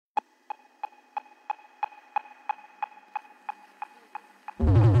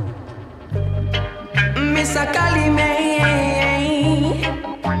miss a Collie man.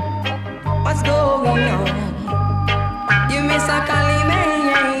 What's going on? You miss a Collie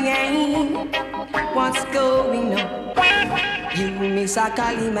man. What's going on? You miss a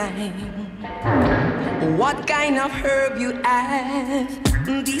Collie man. What kind of herb you have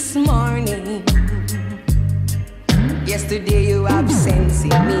this morning? Yesterday you have sense in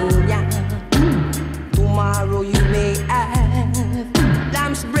me, yeah. Tomorrow you may have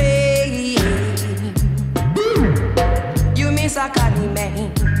lamb's brain. You miss a Collie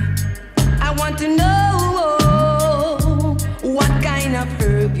man. I want to know what kind of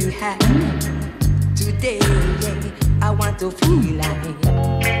herb you have today. I want to feel like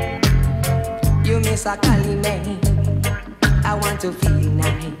you miss a Collie man. I want to feel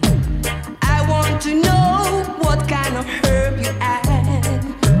nice. I want to know what kind of herb you add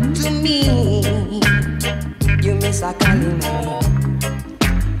to me. You miss a Collie man.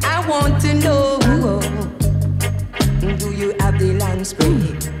 I want to know, do you have the lime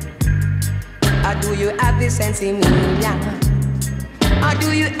spray? Or do you have the sensimilla? Or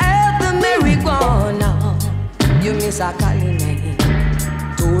do you have the marijuana? You miss a Collie man.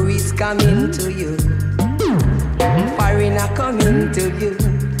 Tourists coming to you, foreigner coming to you.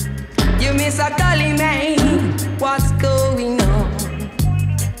 You miss a Collie man. What's going on?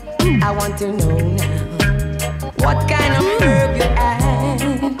 I want to know now. What kind of herb you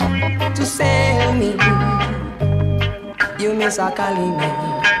have to sell me? You miss a Collie man.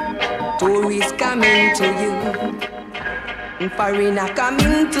 Tourists coming to you, foreigner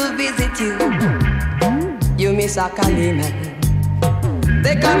coming to visit you. You miss a Collie man.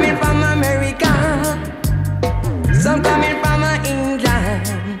 They coming from America, some coming from England,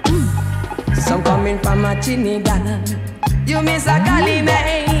 some coming from Trinidad. You miss a Collie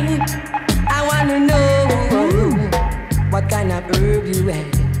man. I wanna know what kind of herb you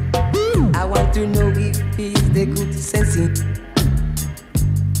have. I want to know if it's the good sense.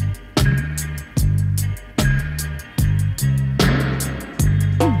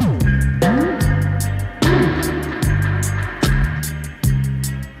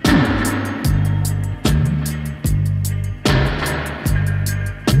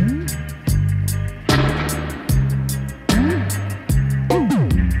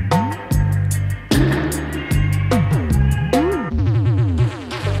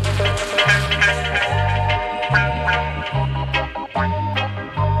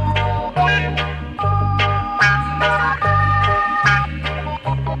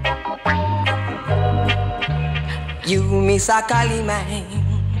 You miss a Collie man.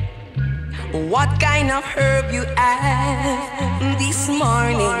 What kind of herb you have this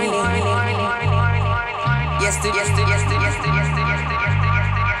morning? Yesterday.